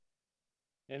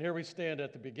And here we stand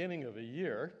at the beginning of a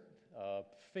year,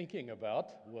 thinking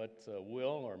about what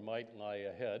will or might lie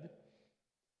ahead.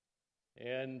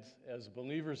 And as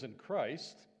believers in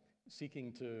Christ,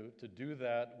 seeking to do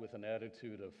that with an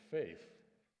attitude of faith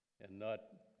and not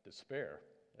despair,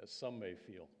 as some may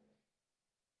feel.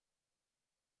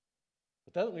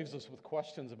 But that leaves us with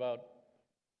questions about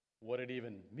what it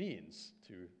even means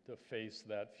to face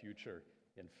that future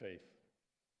in faith.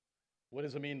 What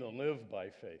does it mean to live by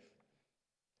faith?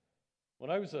 When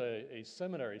I was a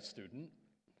seminary student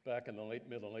back in the late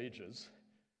Middle Ages,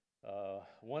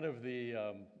 one of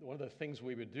the things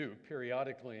we would do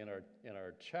periodically in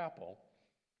our chapel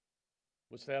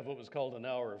was to have what was called an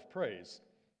hour of praise.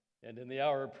 And in the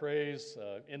hour of praise,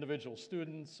 individual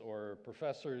students or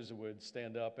professors would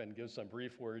stand up and give some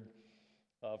brief word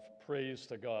of praise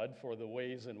to God for the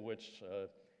ways in which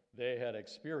they had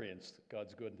experienced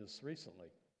God's goodness recently.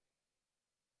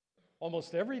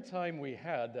 Almost every time we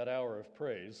had that hour of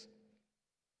praise,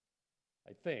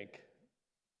 I think,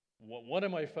 one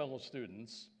of my fellow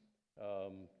students,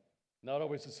 not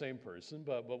always the same person,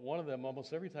 but one of them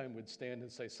almost every time would stand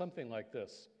and say something like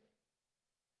this: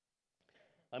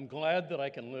 "I'm glad that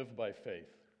I can live by faith.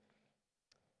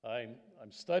 I'm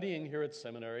studying here at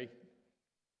seminary,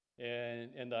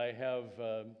 and I have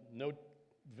no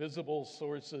visible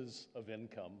sources of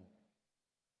income,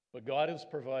 but God is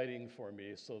providing for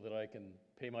me so that I can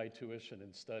pay my tuition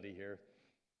and study here.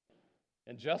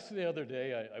 And just the other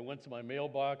day, I went to my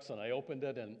mailbox and I opened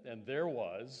it, and there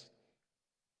was,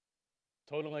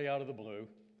 totally out of the blue,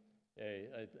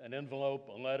 an envelope,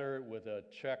 a letter with a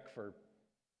check for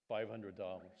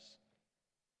 $500.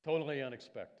 Totally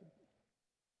unexpected."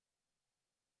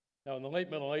 Now, in the late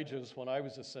Middle Ages, when I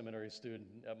was a seminary student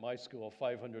at my school,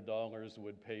 $500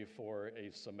 would pay for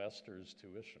a semester's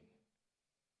tuition.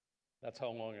 That's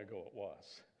how long ago it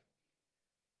was.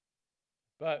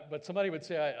 But somebody would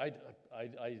say,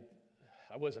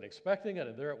 I wasn't expecting it,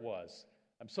 and there it was.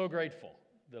 I'm so grateful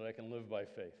that I can live by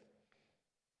faith.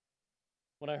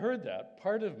 When I heard that,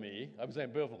 part of me, I was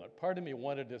ambivalent. Part of me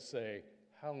wanted to say,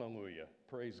 hallelujah,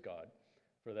 praise God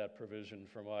for that provision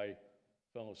for my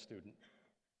fellow student.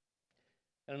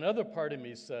 And another part of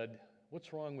me said,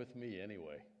 what's wrong with me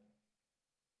anyway?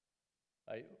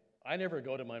 I never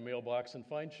go to my mailbox and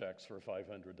find checks for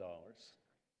 $500.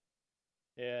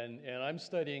 And I'm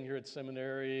studying here at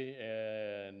seminary,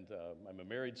 and I'm a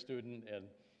married student,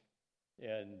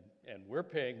 and we're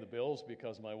paying the bills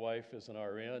because my wife is an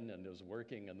RN and is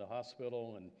working in the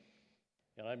hospital,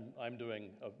 and I'm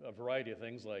doing a variety of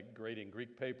things like grading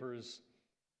Greek papers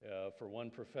for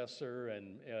one professor,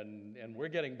 and we're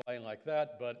getting by like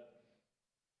that. But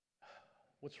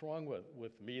what's wrong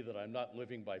with me that I'm not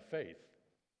living by faith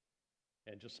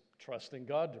and just trusting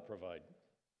God to provide?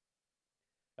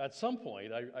 At some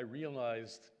point, I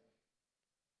realized,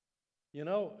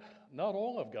 not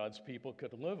all of God's people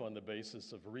could live on the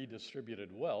basis of redistributed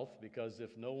wealth, because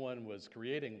if no one was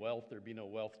creating wealth, there'd be no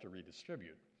wealth to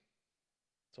redistribute.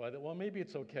 So I thought, well, maybe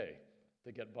it's okay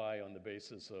to get by on the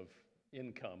basis of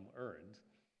income earned.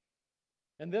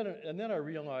 And then I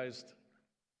realized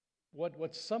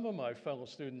what some of my fellow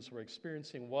students were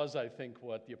experiencing was, I think,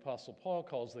 what the Apostle Paul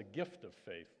calls the gift of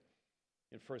faith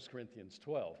in 1 Corinthians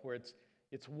 12, where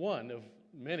it's one of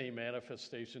many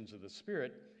manifestations of the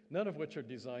Spirit, none of which are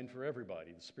designed for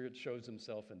everybody. The Spirit shows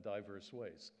himself in diverse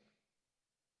ways.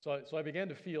 So I began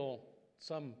to feel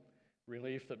some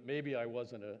relief that maybe I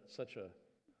wasn't such a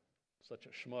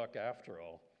schmuck after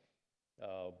all,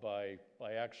 by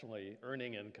actually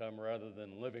earning income rather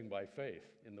than living by faith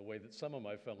in the way that some of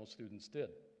my fellow students did.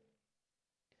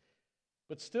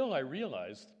 But still, I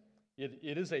realized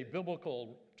it is a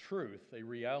biblical truth, a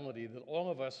reality, that all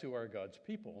of us who are God's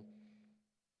people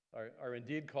are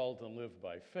indeed called to live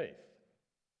by faith.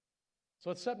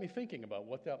 So it set me thinking about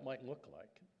what that might look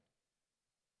like.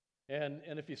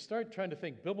 And if you start trying to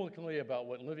think biblically about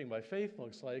what living by faith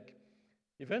looks like,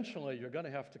 eventually you're going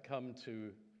to have to come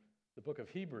to the book of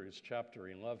Hebrews, chapter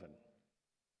 11,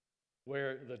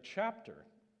 where the chapter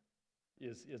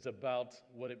is about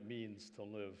what it means to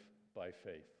live by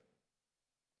faith.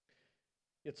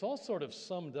 It's all sort of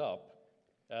summed up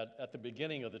at the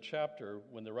beginning of the chapter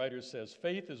when the writer says,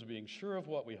 faith is being sure of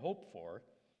what we hope for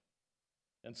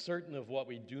and certain of what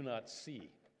we do not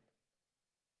see.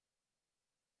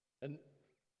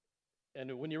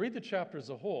 And when you read the chapter as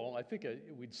a whole, I think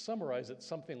we'd summarize it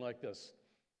something like this.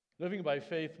 Living by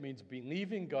faith means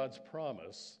believing God's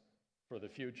promise for the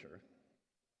future,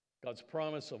 God's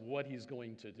promise of what he's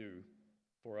going to do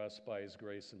for us by his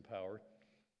grace and power.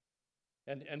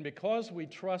 And because we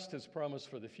trust his promise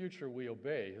for the future, we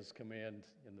obey his command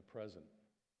in the present.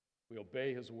 We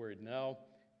obey his word now,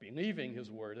 believing his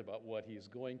word about what he's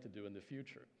going to do in the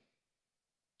future.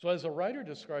 So as the writer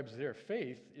describes there,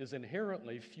 faith is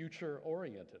inherently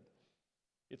future-oriented.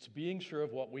 It's being sure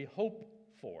of what we hope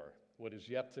for, what is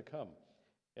yet to come,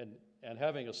 and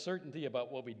having a certainty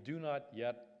about what we do not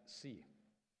yet see.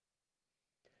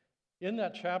 In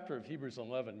that chapter of Hebrews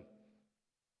 11,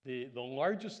 the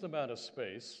largest amount of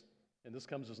space, and this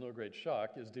comes as no great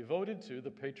shock, is devoted to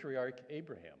the patriarch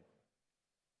Abraham.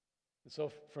 And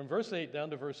so from verse 8 down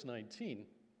to verse 19,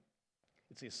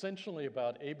 it's essentially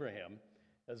about Abraham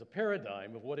as a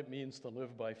paradigm of what it means to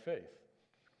live by faith.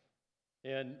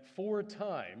 And 4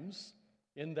 times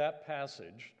in that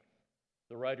passage,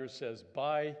 the writer says,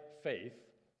 by faith,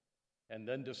 and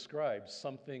then describes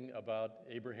something about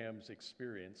Abraham's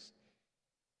experience,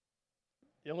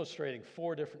 illustrating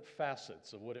 4 different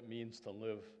facets of what it means to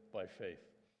live by faith.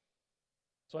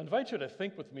 So I invite you to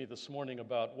think with me this morning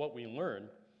about what we learn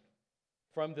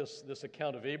from this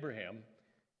account of Abraham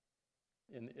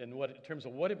in terms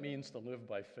of what it means to live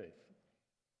by faith.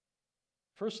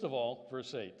 First of all,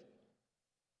 verse 8.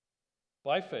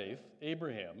 By faith,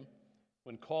 Abraham,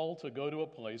 when called to go to a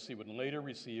place he would later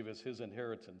receive as his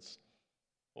inheritance,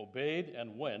 obeyed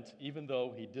and went, even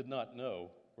though he did not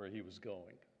know where he was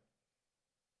going.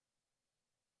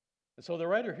 And so the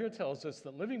writer here tells us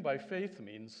that living by faith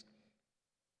means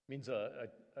a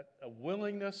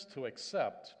willingness to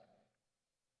accept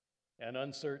an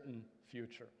uncertain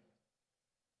future.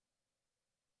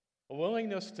 A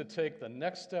willingness to take the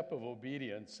next step of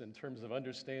obedience in terms of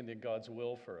understanding God's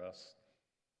will for us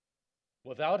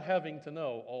without having to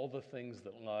know all the things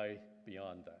that lie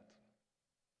beyond that.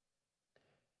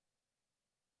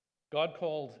 God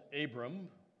called Abram,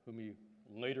 whom he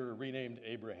later renamed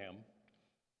Abraham,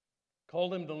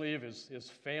 called him to leave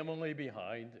his family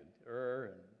behind in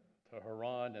Ur and to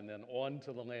Haran and then on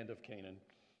to the land of Canaan.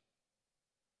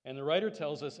 And the writer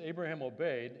tells us Abraham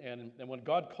obeyed, and when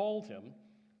God called him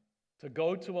to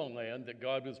go to a land that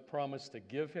God was promised to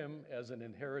give him as an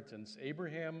inheritance,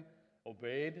 Abraham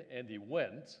obeyed and he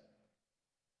went,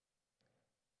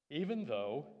 even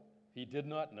though he did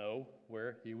not know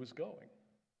where he was going.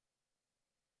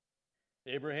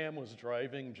 Abraham was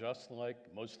driving just like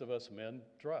most of us men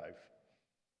drive.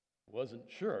 Wasn't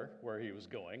sure where he was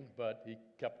going, but he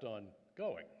kept on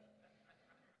going.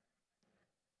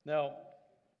 Now,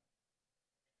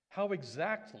 how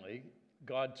exactly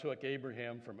God took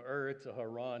Abraham from Ur to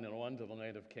Haran and on to the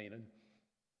land of Canaan,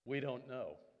 we don't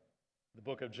know. The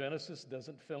book of Genesis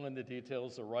doesn't fill in the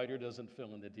details. The writer doesn't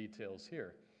fill in the details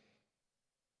here.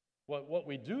 What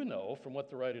we do know from what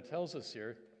the writer tells us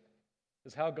here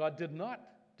is how God did not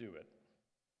do it.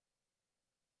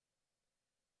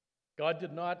 God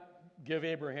did not give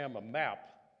Abraham a map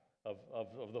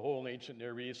of the whole ancient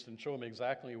Near East and show him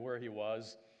exactly where he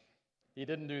was. He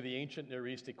didn't do the ancient Near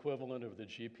East equivalent of the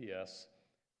GPS.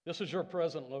 This is your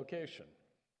present location.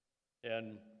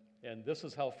 And this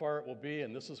is how far it will be,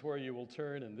 and this is where you will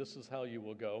turn, and this is how you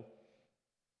will go.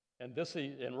 And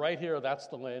right here, that's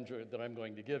the land that I'm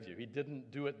going to give you. He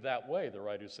didn't do it that way, the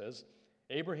writer says.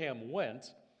 Abraham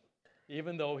went,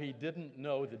 even though he didn't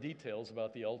know the details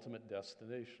about the ultimate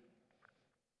destination.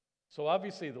 So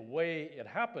obviously, the way it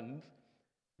happened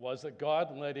was that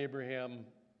God led Abraham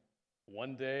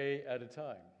one day at a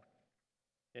time.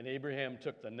 And Abraham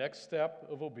took the next step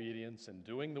of obedience in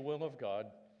doing the will of God,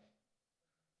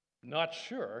 not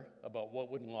sure about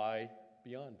what would lie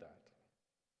beyond that.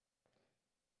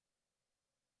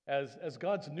 As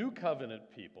God's new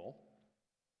covenant people,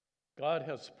 God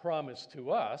has promised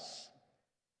to us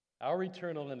our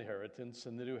eternal inheritance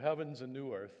in the new heavens and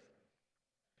new earth,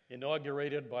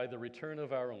 inaugurated by the return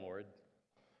of our Lord.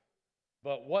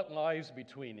 But what lies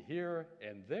between here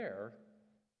and there,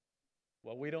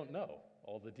 well, we don't know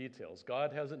all the details.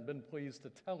 God hasn't been pleased to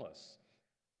tell us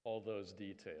all those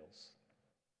details.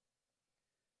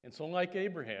 And so, like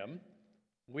Abraham,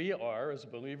 we are, as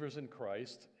believers in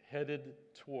Christ, headed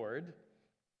toward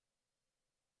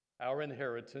our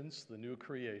inheritance, the new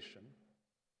creation.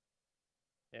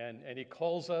 And he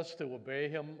calls us to obey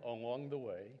him along the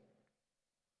way.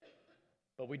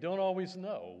 But we don't always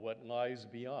know what lies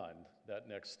beyond that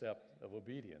next step of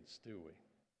obedience, do we?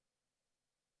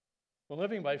 Well,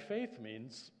 living by faith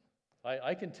means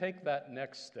I can take that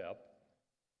next step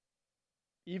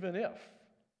even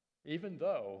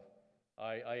though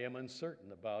I am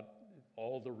uncertain about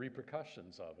all the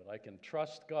repercussions of it. I can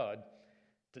trust God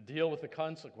to deal with the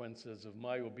consequences of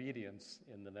my obedience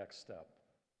in the next step.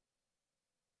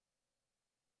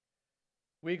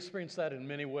 We experience that in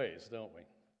many ways, don't we?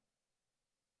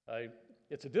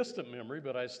 It's a distant memory,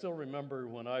 but I still remember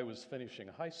when I was finishing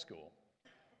high school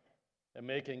and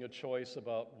making a choice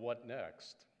about what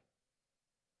next.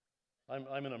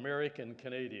 I'm an American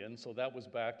Canadian, so that was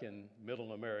back in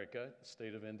Middle America,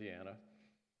 state of Indiana.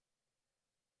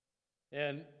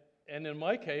 And in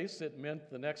my case, it meant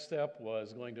the next step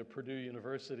was going to Purdue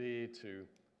University to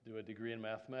do a degree in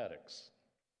mathematics.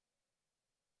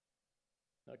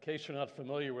 Now, in case you're not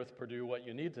familiar with Purdue, what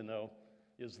you need to know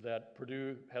is that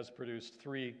Purdue has produced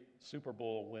 3 Super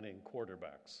Bowl winning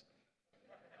quarterbacks.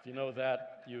 If you know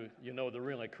that, you know the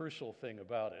really crucial thing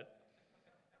about it.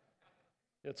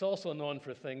 It's also known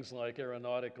for things like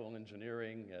aeronautical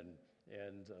engineering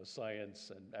and science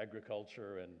and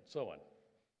agriculture and so on.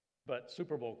 But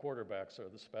Super Bowl quarterbacks are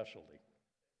the specialty.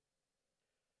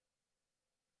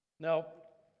 Now,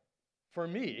 for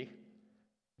me,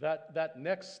 that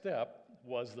next step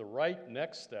was the right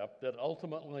next step that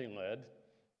ultimately led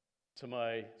to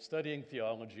my studying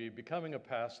theology, becoming a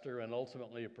pastor, and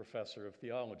ultimately a professor of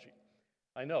theology.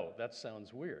 I know, that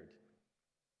sounds weird.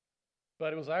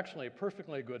 But it was actually a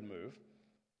perfectly good move.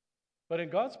 But in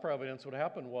God's providence, what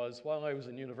happened was, while I was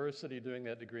in university doing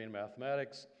that degree in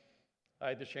mathematics, I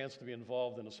had the chance to be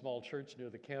involved in a small church near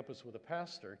the campus with a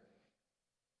pastor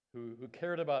who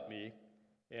cared about me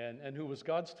and who was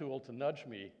God's tool to nudge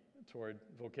me toward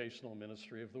vocational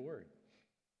ministry of the Word.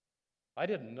 I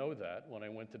didn't know that when I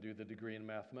went to do the degree in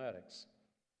mathematics.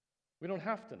 We don't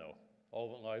have to know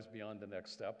all that lies beyond the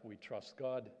next step. We trust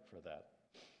God for that.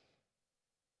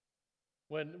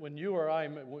 When you or I,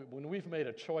 when we've made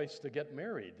a choice to get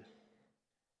married,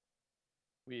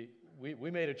 we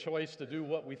made a choice to do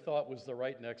what we thought was the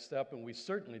right next step, and we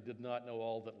certainly did not know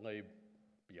all that lay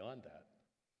beyond that.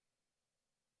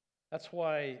 That's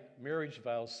why marriage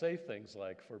vows say things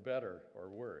like, for better or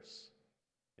worse,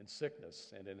 in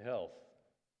sickness and in health,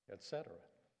 etc.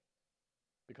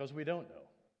 Because we don't know.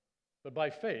 But by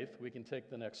faith, we can take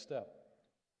the next step.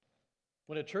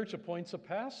 When a church appoints a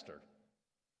pastor,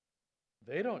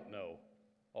 they don't know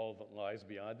all that lies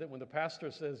beyond it. When the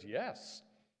pastor says yes,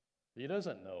 he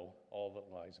doesn't know all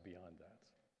that lies beyond that.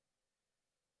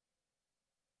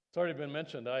 It's already been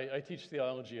mentioned, I teach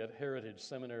theology at Heritage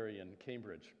Seminary in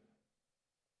Cambridge.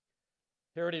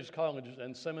 Heritage College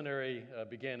and Seminary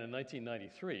began in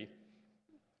 1993. It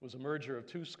was a merger of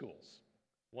 2 schools,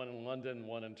 one in London,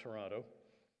 one in Toronto.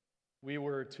 We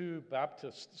were 2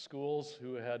 Baptist schools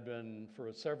who had been,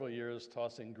 for several years,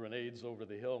 tossing grenades over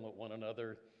the hill at one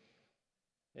another.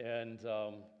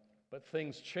 But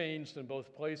things changed in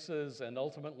both places, and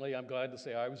ultimately, I'm glad to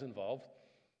say I was involved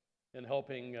in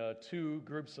helping 2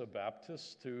 groups of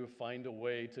Baptists to find a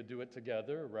way to do it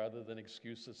together rather than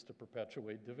excuses to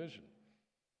perpetuate division.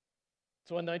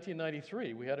 So in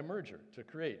 1993, we had a merger to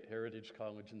create Heritage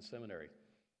College and Seminary.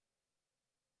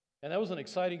 And that was an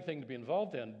exciting thing to be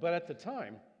involved in. But at the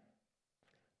time,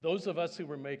 those of us who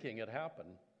were making it happen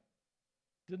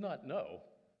did not know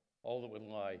all that would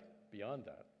lie beyond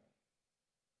that.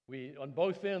 On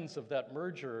both ends of that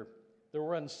merger, there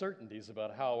were uncertainties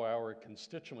about how our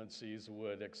constituencies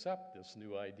would accept this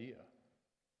new idea.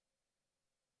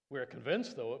 We were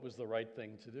convinced, though, it was the right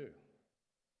thing to do.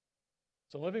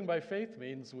 So living by faith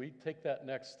means we take that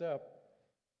next step,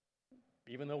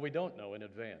 even though we don't know in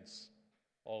advance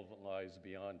all that lies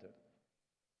beyond it.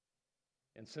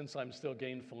 And since I'm still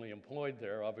gainfully employed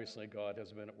there, obviously God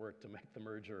has been at work to make the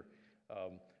merger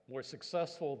more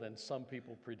successful than some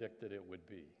people predicted it would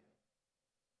be.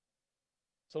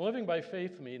 So living by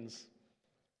faith means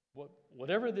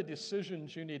whatever the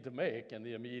decisions you need to make in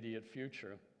the immediate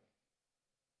future,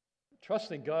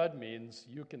 trusting God means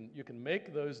you can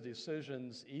make those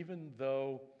decisions even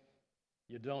though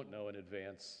you don't know in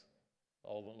advance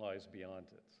all that lies beyond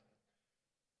it.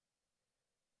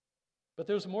 But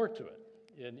there's more to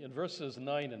it. In verses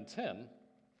 9 and 10,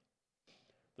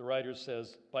 the writer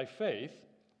says, by faith,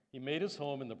 he made his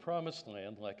home in the promised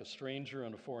land like a stranger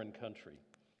in a foreign country.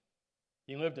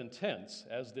 He lived in tents,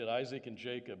 as did Isaac and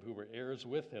Jacob, who were heirs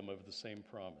with him of the same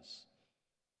promise.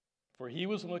 For he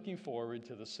was looking forward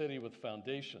to the city with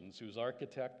foundations, whose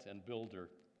architect and builder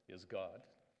is God.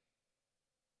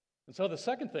 And so the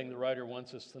second thing the writer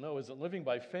wants us to know is that living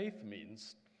by faith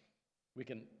means we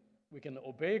can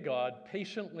obey God,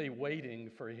 patiently waiting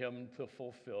for him to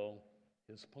fulfill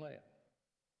his plan.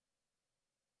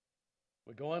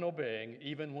 We go on obeying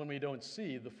even when we don't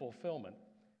see the fulfillment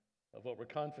of what we're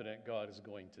confident God is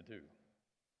going to do.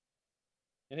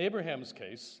 In Abraham's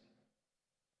case,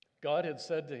 God had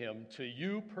said to him, to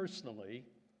you personally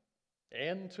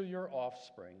and to your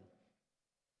offspring,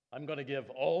 I'm going to give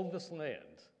all this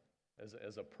land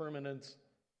as a permanent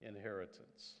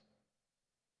inheritance.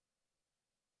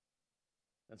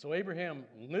 And so Abraham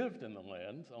lived in the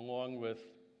land along with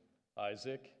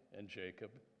Isaac and Jacob,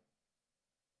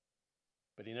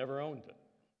 but he never owned it.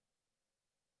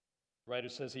 The writer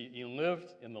says he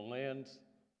lived in the land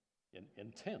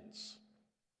in tents,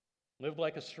 lived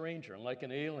like a stranger and like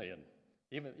an alien,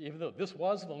 even though this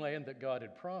was the land that God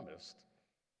had promised.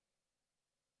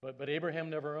 But Abraham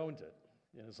never owned it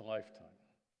in his lifetime.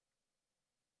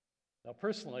 Now,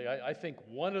 personally, I think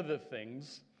one of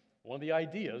the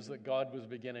ideas that God was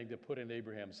beginning to put in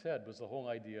Abraham's head was the whole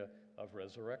idea of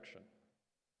resurrection.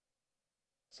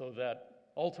 So that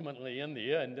ultimately, in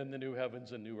the end, in the new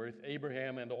heavens and new earth,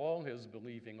 Abraham and all his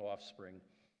believing offspring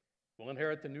will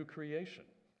inherit the new creation,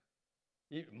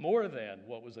 more than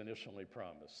what was initially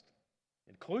promised,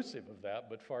 inclusive of that,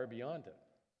 but far beyond it.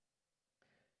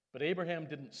 But Abraham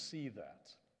didn't see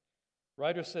that. The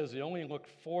writer says he only looked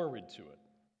forward to it.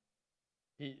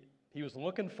 He was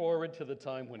looking forward to the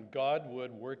time when God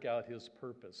would work out his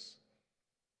purpose.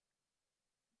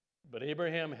 But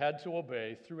Abraham had to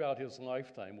obey throughout his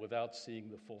lifetime without seeing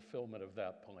the fulfillment of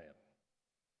that plan.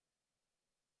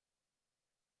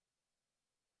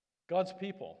 God's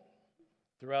people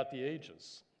throughout the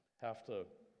ages have to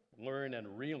learn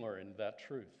and relearn that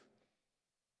truth.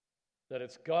 That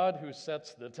it's God who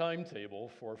sets the timetable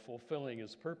for fulfilling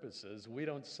his purposes. We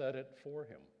don't set it for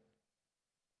him.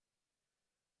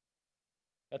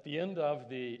 At the end of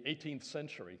the 18th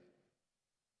century,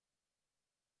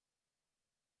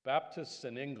 Baptists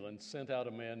in England sent out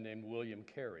a man named William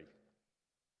Carey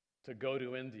to go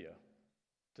to India,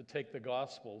 to take the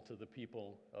gospel to the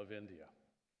people of India.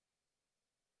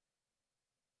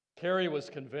 Carey was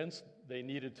convinced they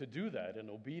needed to do that in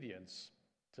obedience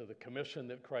to the commission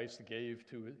that Christ gave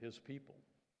to his people.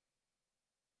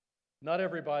 Not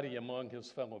everybody among his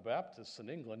fellow Baptists in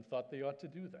England thought they ought to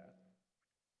do that.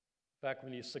 In fact,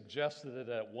 when he suggested it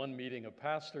at one meeting of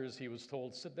pastors, he was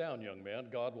told, "Sit down, young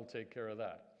man, God will take care of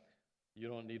that. You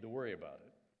don't need to worry about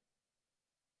it."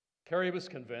 Carey was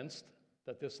convinced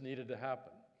that this needed to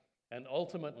happen. And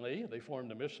ultimately, they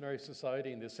formed a missionary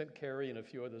society, and they sent Carey and a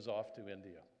few others off to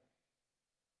India.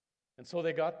 And so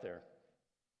they got there.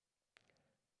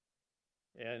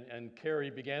 And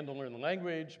Carey began to learn the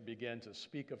language, began to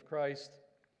speak of Christ,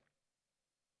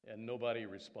 and nobody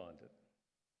responded.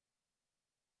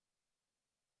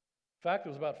 In fact, it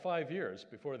was about 5 years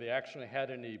before they actually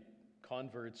had any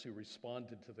converts who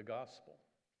responded to the gospel.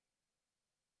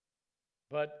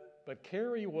 But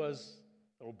Carey was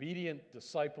an obedient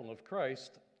disciple of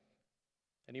Christ,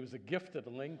 and he was a gifted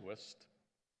linguist.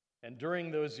 And during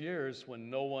those years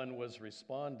when no one was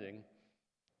responding,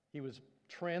 he was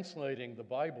translating the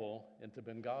Bible into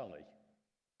Bengali,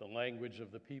 the language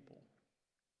of the people.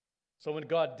 So when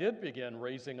God did begin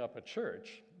raising up a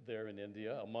church there in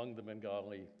India among the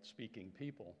Bengali-speaking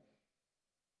people,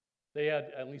 they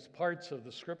had at least parts of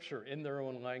the scripture in their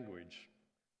own language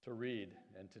to read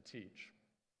and to teach.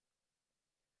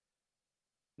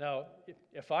 Now,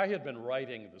 if I had been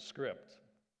writing the script,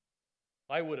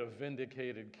 I would have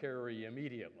vindicated Carey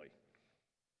immediately.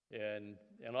 And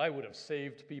I would have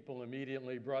saved people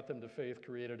immediately, brought them to faith,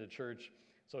 created a church,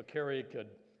 so Carey could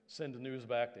send the news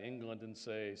back to England and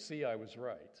say, "See, I was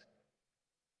right."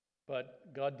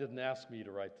 But God didn't ask me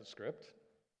to write the script.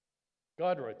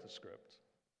 God wrote the script.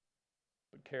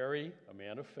 But Carey, a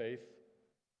man of faith,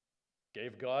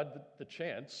 gave God the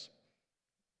chance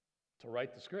to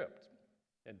write the script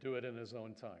and do it in his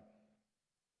own time.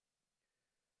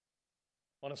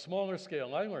 On a smaller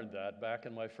scale, I learned that back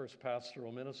in my first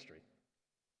pastoral ministry.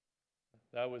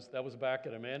 That was back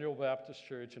at Emmanuel Baptist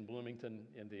Church in Bloomington,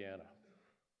 Indiana.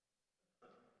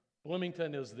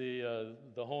 Bloomington is the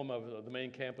home of the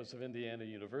main campus of Indiana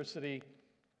University.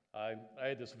 I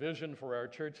had this vision for our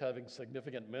church having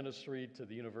significant ministry to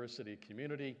the university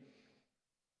community.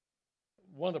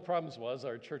 One of the problems was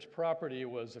our church property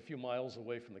was a few miles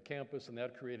away from the campus, and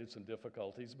that created some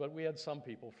difficulties, but we had some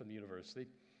people from the university.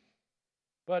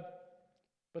 But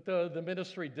the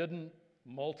ministry didn't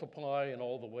multiply in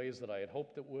all the ways that I had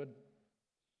hoped it would.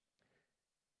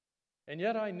 And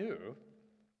yet I knew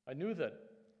that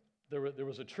there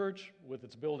was a church with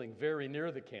its building very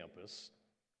near the campus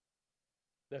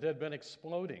that had been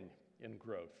exploding in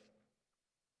growth.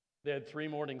 They had 3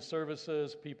 morning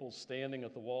services, people standing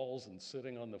at the walls and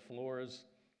sitting on the floors,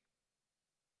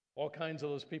 all kinds of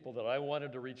those people that I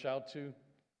wanted to reach out to.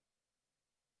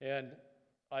 And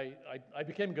I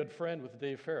became a good friend with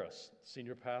Dave Ferris,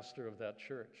 senior pastor of that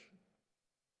church.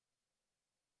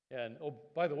 And, oh,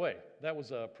 by the way, that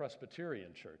was a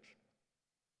Presbyterian church.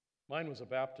 Mine was a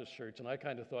Baptist church, and I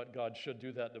kind of thought God should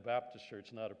do that in a Baptist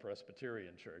church, not a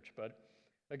Presbyterian church. But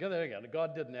again,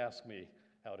 God didn't ask me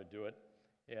how to do it.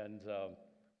 And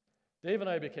Dave and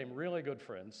I became really good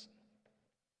friends.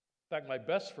 In fact, my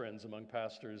best friends among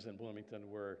pastors in Bloomington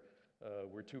were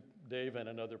Dave and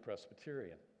another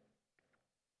Presbyterian.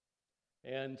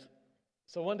 And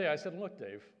so one day I said, look,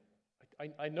 Dave,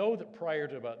 I know that prior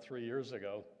to about 3 years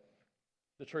ago,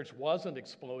 the church wasn't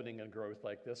exploding in growth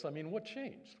like this. I mean, what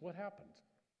changed? What happened?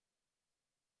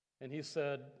 And he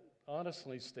said,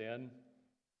 honestly, Stan,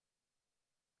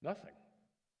 nothing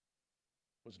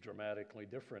was dramatically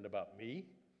different about me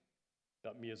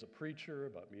as a preacher,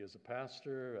 about me as a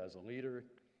pastor, as a leader.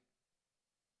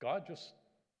 God just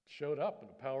showed up in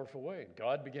a powerful way.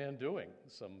 God began doing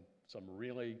some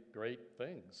really great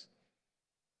things.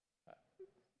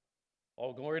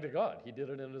 All glory to God. He did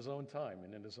it in his own time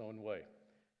and in his own way.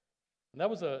 And that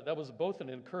was both an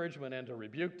encouragement and a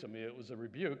rebuke to me. It was a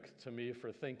rebuke to me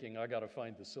for thinking, I got to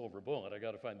find the silver bullet. I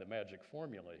got to find the magic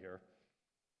formula here.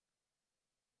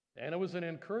 And it was an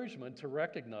encouragement to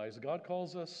recognize God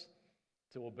calls us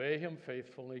to obey him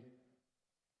faithfully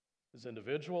as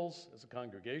individuals, as a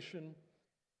congregation.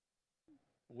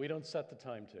 We don't set the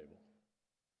timetable.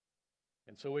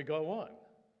 And so we go on,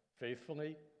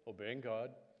 faithfully obeying God,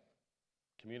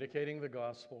 communicating the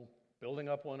gospel, building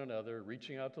up one another,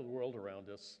 reaching out to the world around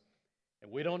us,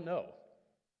 and we don't know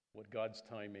what God's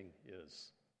timing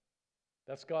is.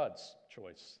 That's God's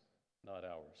choice, not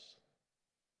ours.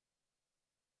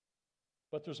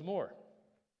 But there's more.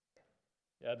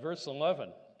 At verse 11,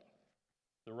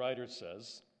 the writer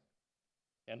says,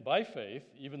 and by faith,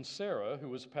 even Sarah, who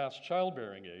was past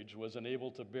childbearing age, was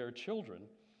enabled to bear children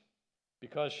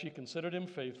because she considered him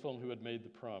faithful who had made the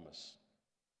promise.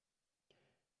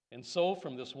 And so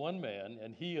from this one man,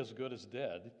 and he as good as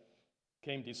dead,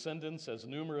 came descendants as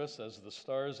numerous as the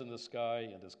stars in the sky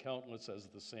and as countless as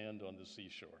the sand on the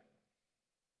seashore.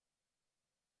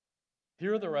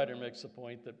 Here the writer makes the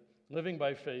point that living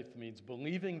by faith means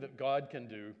believing that God can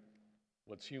do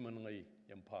what's humanly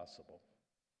impossible.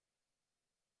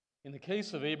 In the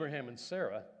case of Abraham and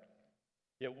Sarah,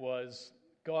 it was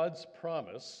God's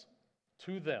promise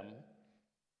to them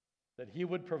that he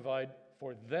would provide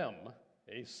for them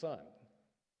a son,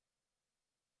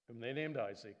 whom they named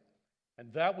Isaac,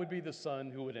 and that would be the son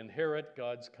who would inherit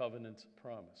God's covenant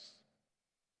promise.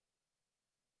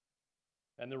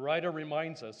 And the writer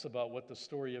reminds us about what the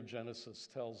story of Genesis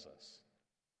tells us.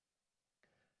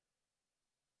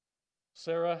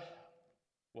 Sarah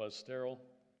was sterile,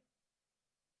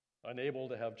 unable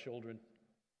to have children.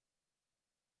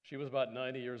 She was about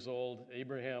 90 years old.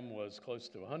 Abraham was close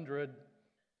to 100.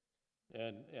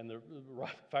 And in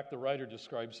fact, the writer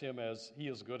describes him as he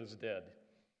as good as dead.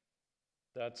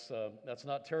 That's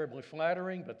not terribly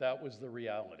flattering, but that was the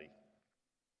reality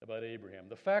about Abraham.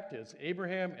 The fact is,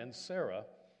 Abraham and Sarah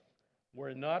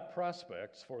were not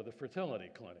prospects for the fertility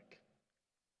clinic.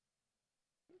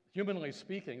 Humanly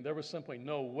speaking, there was simply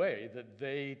no way that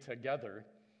they together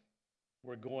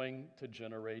were going to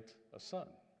generate a son.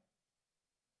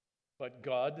 But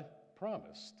God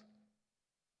promised,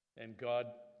 and God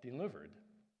delivered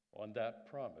on that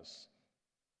promise.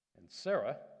 And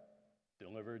Sarah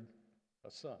delivered a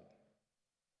son.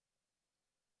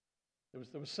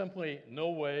 There was simply no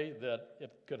way that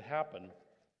it could happen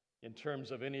in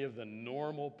terms of any of the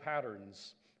normal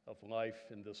patterns of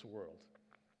life in this world.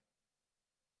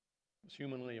 It was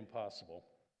humanly impossible.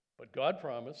 But God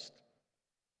promised,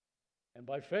 and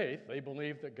by faith, they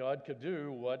believed that God could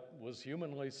do what was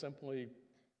humanly simply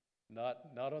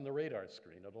not on the radar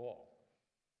screen at all.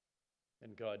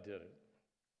 And God did it.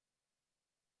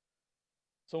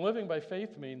 So living by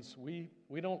faith means we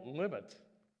don't limit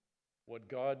what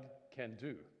God can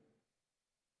do.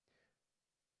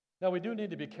 Now, we do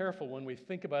need to be careful when we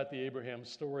think about the Abraham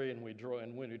story and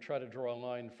when we try to draw a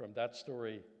line from that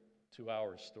story to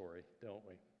our story, don't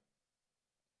we?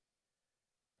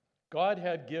 God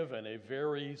had given a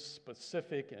very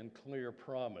specific and clear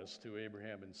promise to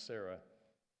Abraham and Sarah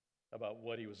about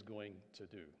what he was going to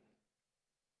do.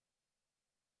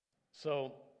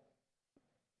 So,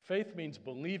 faith means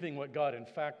believing what God in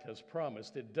fact has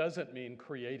promised. It doesn't mean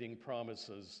creating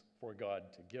promises for God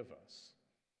to give us.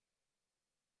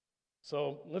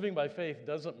 So, living by faith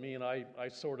doesn't mean I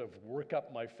sort of work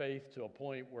up my faith to a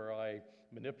point where I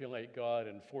manipulate God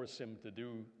and force him to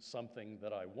do something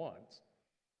that I want.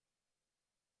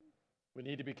 We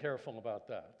need to be careful about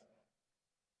that.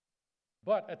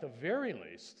 But at the very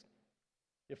least,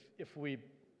 if we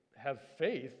have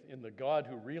faith in the God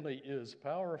who really is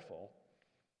powerful,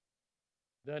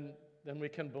 then we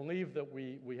can believe that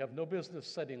we have no business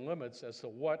setting limits as to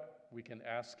what we can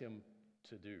ask him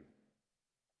to do.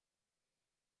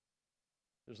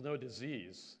 There's no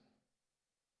disease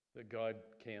that God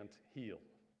can't heal.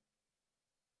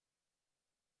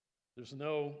 There's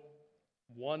no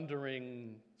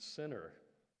wandering sinner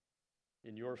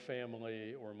in your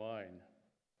family or mine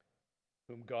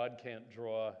whom God can't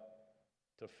draw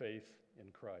to faith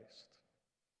in Christ.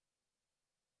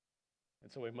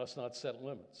 And so we must not set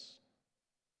limits.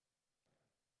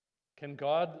 Can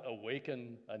God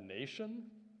awaken a nation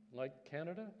like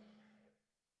Canada?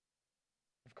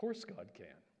 Of course God can.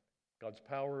 God's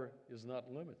power is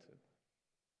not limited.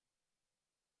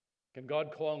 Can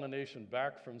God call a nation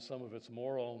back from some of its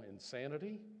moral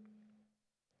insanity?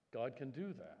 God can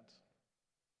do that.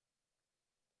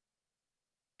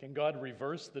 Can God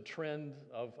reverse the trend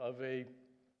of a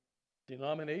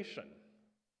denomination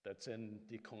that's in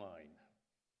decline?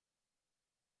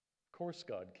 Of course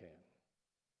God can.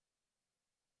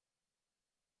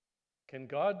 Can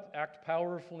God act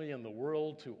powerfully in the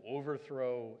world to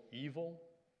overthrow evil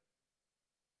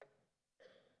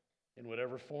in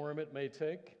whatever form it may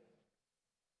take?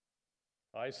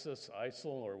 ISIS, ISIL,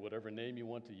 or whatever name you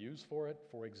want to use for it,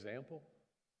 for example.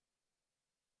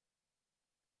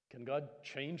 Can God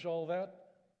change all that?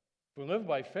 If we live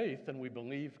by faith, then we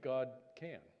believe God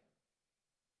can.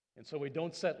 And so we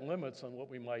don't set limits on what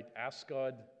we might ask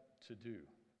God to do.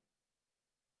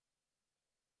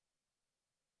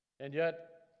 And yet,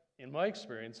 in my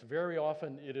experience, very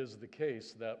often it is the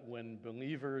case that when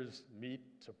believers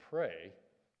meet to pray,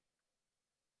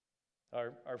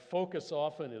 our focus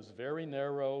often is very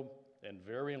narrow and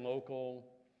very local,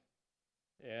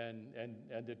 and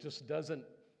it just doesn't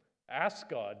ask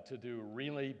God to do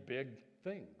really big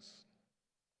things.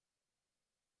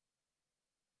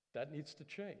 That needs to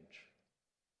change.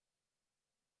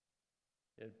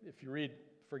 If you read,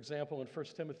 for example, in 1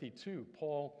 Timothy 2,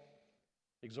 Paul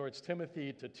exhorts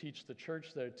Timothy to teach the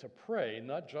church there to pray,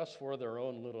 not just for their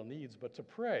own little needs, but to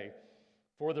pray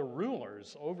for the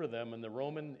rulers over them in the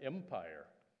Roman Empire,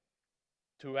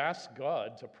 to ask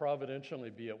God to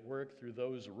providentially be at work through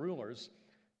those rulers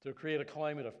to create a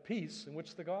climate of peace in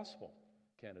which the gospel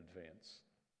can advance.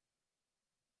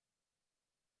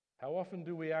 How often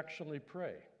do we actually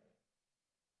pray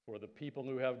for the people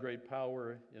who have great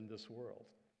power in this world?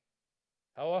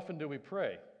 How often do we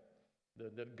pray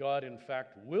that God, in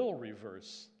fact, will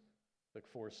reverse the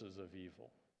forces of evil?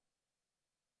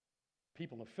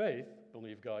 People of faith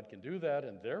believe God can do that,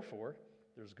 and therefore,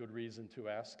 there's good reason to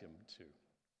ask Him to.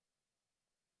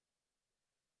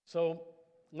 So,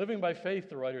 living by faith,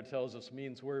 the writer tells us,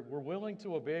 means we're willing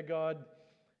to obey God,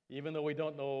 even though we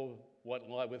don't know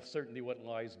with certainty what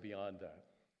lies beyond that.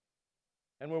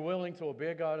 And we're willing to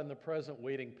obey God in the present,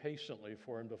 waiting patiently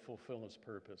for Him to fulfill His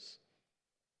purpose.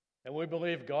 And we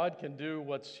believe God can do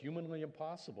what's humanly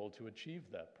impossible to achieve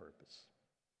that purpose.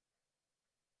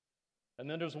 And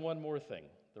then there's one more thing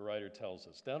the writer tells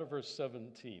us. Down to verse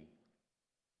 17.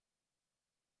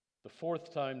 The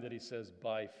fourth time that he says,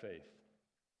 by faith.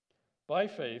 By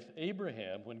faith,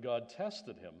 Abraham, when God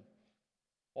tested him,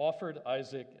 offered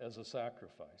Isaac as a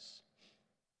sacrifice.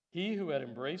 He who had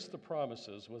embraced the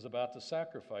promises was about to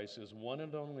sacrifice his one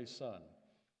and only son,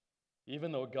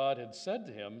 even though God had said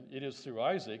to him, "It is through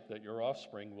Isaac that your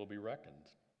offspring will be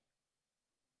reckoned."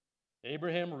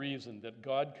 Abraham reasoned that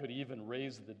God could even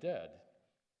raise the dead,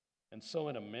 and so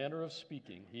in a manner of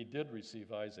speaking, he did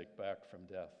receive Isaac back from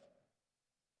death.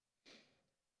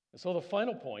 And so the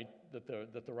final point that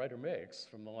the writer makes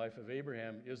from the life of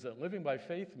Abraham is that living by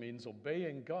faith means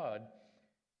obeying God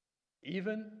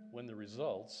even when the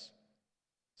results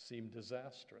seem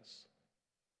disastrous.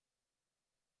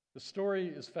 The story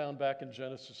is found back in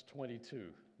Genesis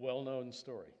 22, well-known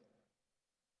story.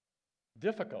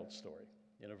 Difficult story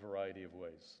in a variety of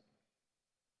ways.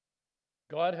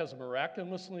 God has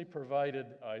miraculously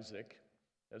provided Isaac,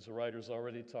 as the writer's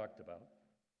already talked about.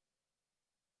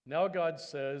 Now God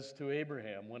says to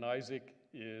Abraham, when Isaac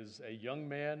is a young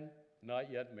man,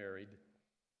 not yet married,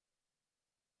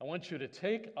 I want you to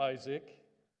take Isaac,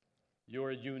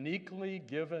 your uniquely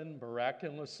given,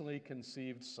 miraculously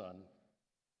conceived son,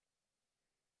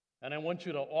 and I want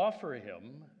you to offer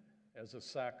him as a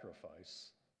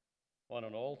sacrifice on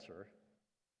an altar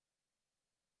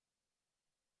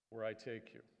where I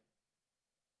take you.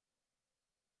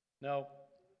 Now,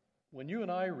 when you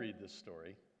and I read this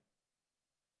story,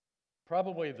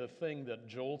 probably the thing that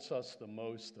jolts us the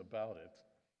most about it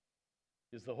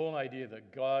is the whole idea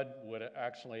that God would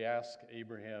actually ask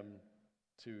Abraham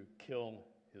to kill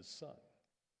his son.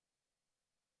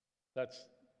 That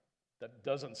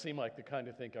doesn't seem like the kind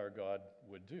of thing our God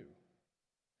would do.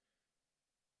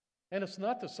 And it's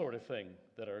not the sort of thing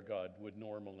that our God would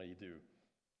normally do.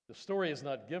 The story is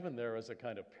not given there as a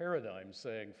kind of paradigm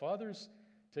saying, fathers,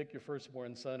 take your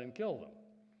firstborn son and kill them.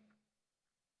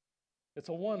 It's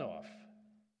a one-off.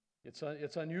 It's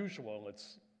unusual.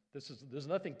 There's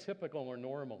nothing typical or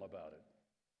normal about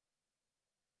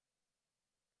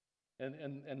it.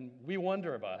 And we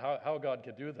wonder about how God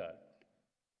could do that.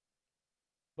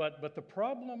 But the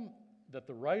problem that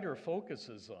the writer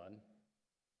focuses on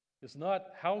is not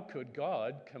how could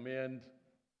God command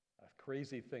a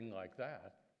crazy thing like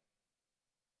that.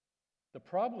 The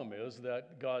problem is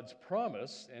that God's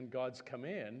promise and God's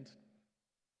command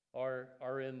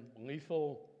are in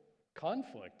lethal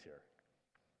conflict here.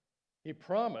 He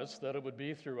promised that it would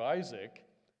be through Isaac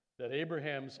that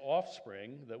Abraham's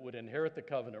offspring that would inherit the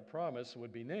covenant promise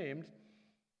would be named,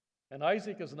 and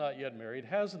Isaac is not yet married,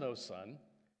 has no son.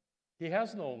 He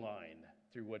has no line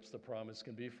through which the promise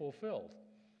can be fulfilled.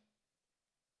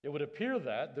 It would appear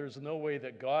that there's no way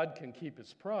that God can keep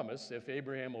his promise if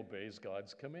Abraham obeys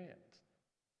God's command.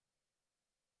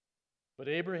 But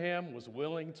Abraham was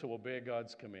willing to obey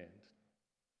God's command.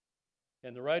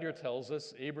 And the writer tells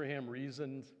us Abraham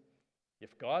reasoned,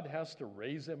 if God has to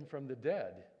raise him from the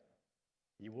dead,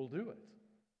 he will do it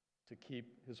to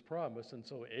keep his promise. And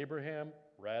so Abraham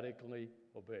radically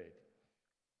obeyed.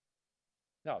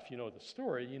 Now, if you know the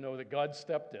story, you know that God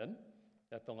stepped in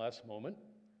at the last moment,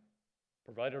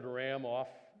 provided a ram off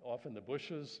in the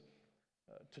bushes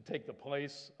to take the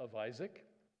place of Isaac.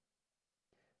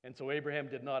 And so Abraham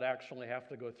did not actually have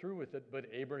to go through with it, but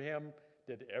Abraham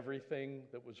did everything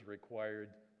that was required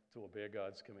to obey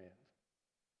God's command,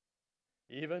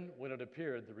 even when it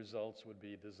appeared the results would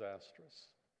be disastrous.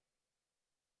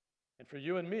 And for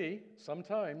you and me,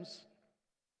 sometimes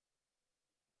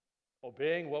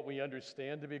obeying what we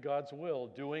understand to be God's will,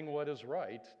 doing what is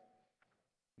right,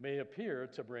 may appear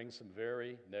to bring some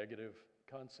very negative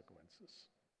consequences.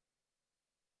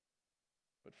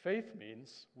 But faith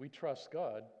means we trust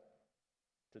God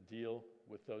to deal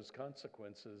with those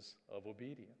consequences of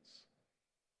obedience.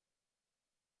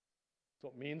 So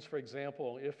it means, for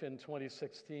example, if in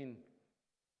 2016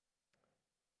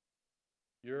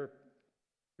 you're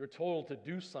told to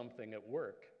do something at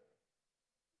work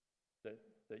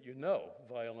that you know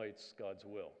violates God's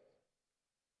will,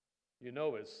 you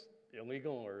know is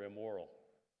illegal or immoral,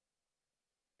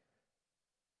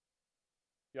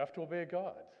 you have to obey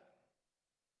God.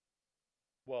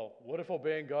 Well, what if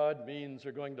obeying God means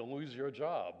you're going to lose your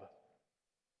job?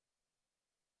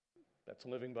 That's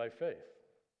living by faith,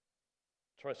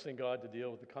 trusting God to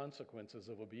deal with the consequences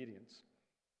of obedience.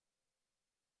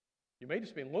 You may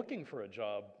just be looking for a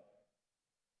job,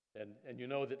 and you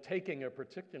know that taking a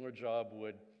particular job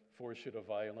would force you to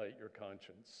violate your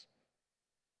conscience.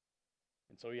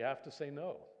 And so you have to say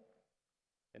no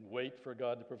and wait for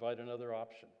God to provide another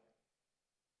option.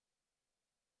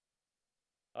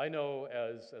 I know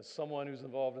as someone who's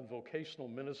involved in vocational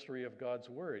ministry of God's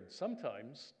Word,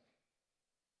 sometimes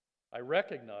I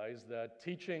recognize that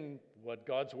teaching what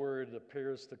God's Word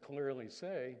appears to clearly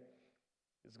say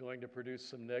is going to produce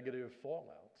some negative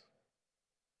fallout.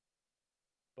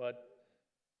 But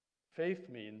faith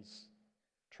means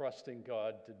trusting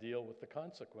God to deal with the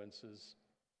consequences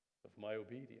of my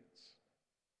obedience.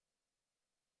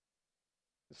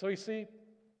 So you see,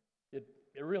 it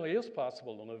really is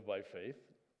possible to live by faith,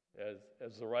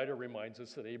 as the writer reminds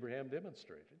us that Abraham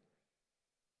demonstrated.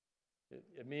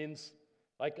 It means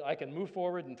I can move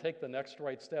forward and take the next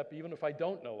right step even if I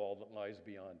don't know all that lies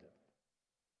beyond it.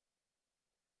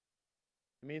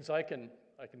 It means I can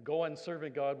go on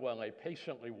serving God while I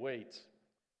patiently wait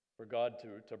for God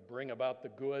to bring about the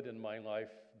good in my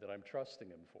life that I'm trusting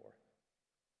Him for.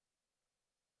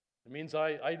 It means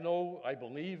I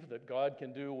believe that God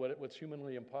can do what's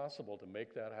humanly impossible to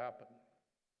make that happen.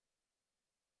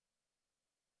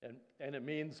 And it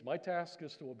means my task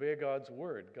is to obey God's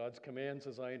word, God's commands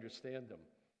as I understand them.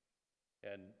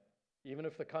 And even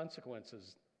if the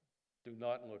consequences do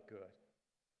not look good.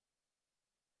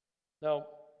 Now,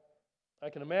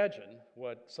 I can imagine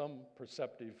what some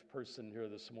perceptive person here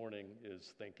this morning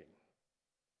is thinking.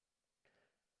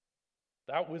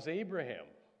 That was Abraham.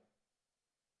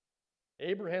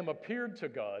 Abraham appeared to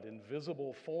God in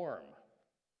visible form.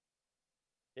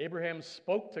 Abraham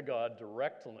spoke to God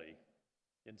directly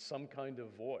in some kind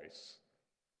of voice.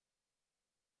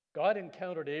 God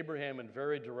encountered Abraham in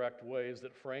very direct ways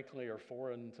that frankly are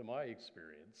foreign to my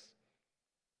experience.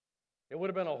 It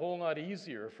would have been a whole lot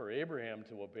easier for Abraham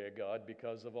to obey God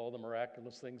because of all the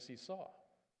miraculous things he saw.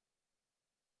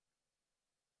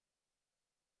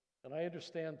 And I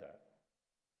understand that.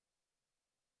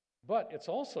 But it's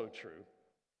also true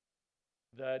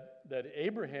that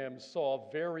Abraham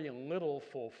saw very little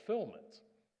fulfillment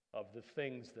of the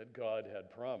things that God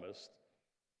had promised.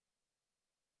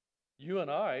 You and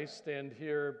I stand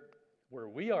here where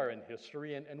we are in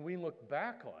history, and we look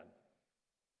back on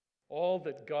all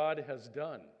that God has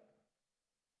done.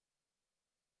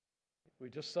 We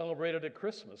just celebrated at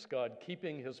Christmas God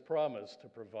keeping His promise to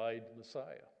provide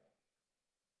Messiah.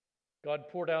 God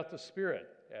poured out the Spirit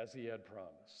as he had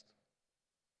promised.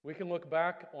 We can look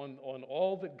back on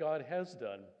all that God has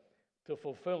done to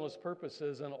fulfill his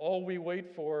purposes, and all we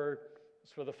wait for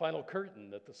is for the final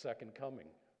curtain at the second coming.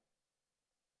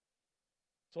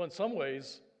 So in some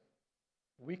ways,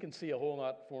 we can see a whole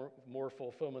lot more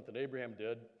fulfillment than Abraham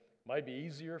did. Might be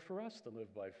easier for us to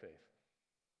live by faith.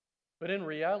 But in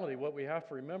reality, what we have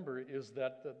to remember is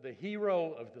that the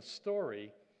hero of the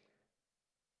story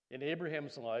in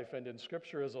Abraham's life and in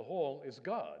Scripture as a whole is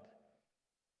God.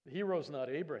 The hero is not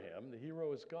Abraham, the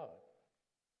hero is God,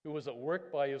 who was at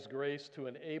work by his grace to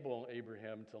enable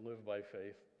Abraham to live by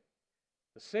faith.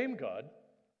 The same God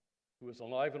who is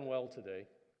alive and well today,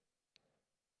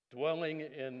 dwelling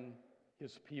in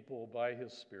his people by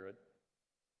his Spirit,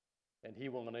 and he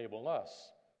will enable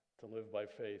us to live by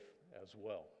faith as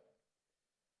well.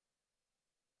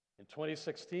 In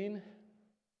 2016,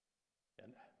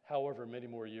 and however many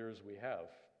more years we have,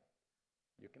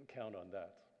 you can count on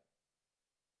that.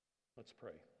 Let's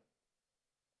pray.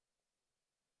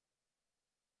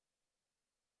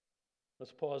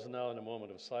 Let's pause now in a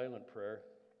moment of silent prayer,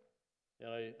 and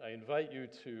I invite you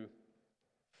to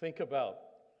think about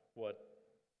what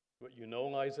you know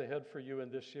lies ahead for you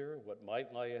in this year, what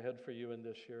might lie ahead for you in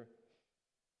this year,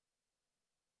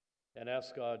 and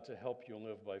ask God to help you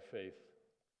live by faith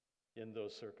in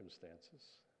those circumstances.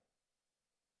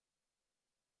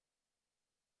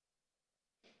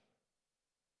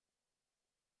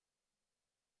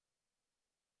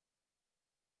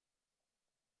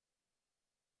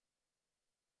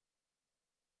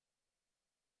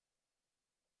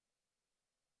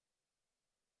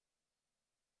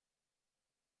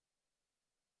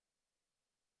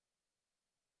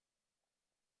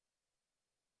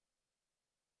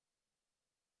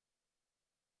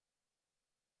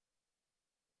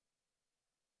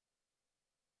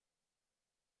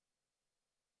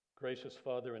 Gracious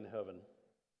Father in heaven,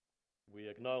 we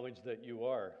acknowledge that you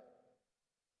are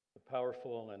the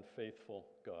powerful and faithful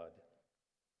God.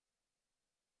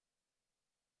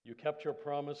 You kept your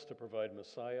promise to provide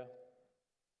Messiah,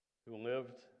 who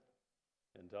lived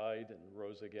and died and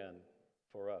rose again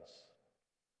for us.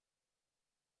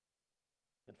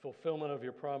 In fulfillment of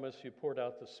your promise, you poured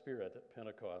out the Spirit at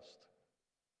Pentecost,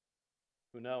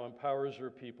 who now empowers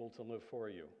your people to live for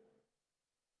you.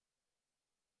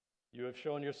 You have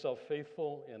shown yourself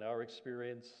faithful in our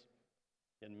experience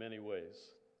in many ways.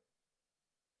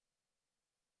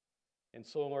 And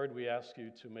so, Lord, we ask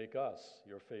you to make us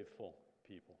your faithful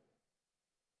people.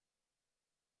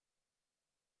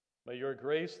 May your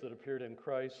grace that appeared in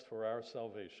Christ for our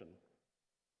salvation,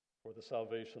 for the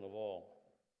salvation of all,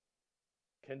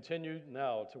 continue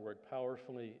now to work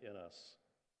powerfully in us,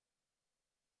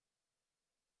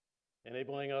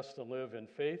 enabling us to live in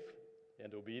faith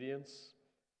and obedience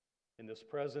in this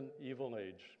present evil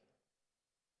age,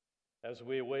 as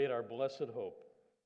we await our blessed hope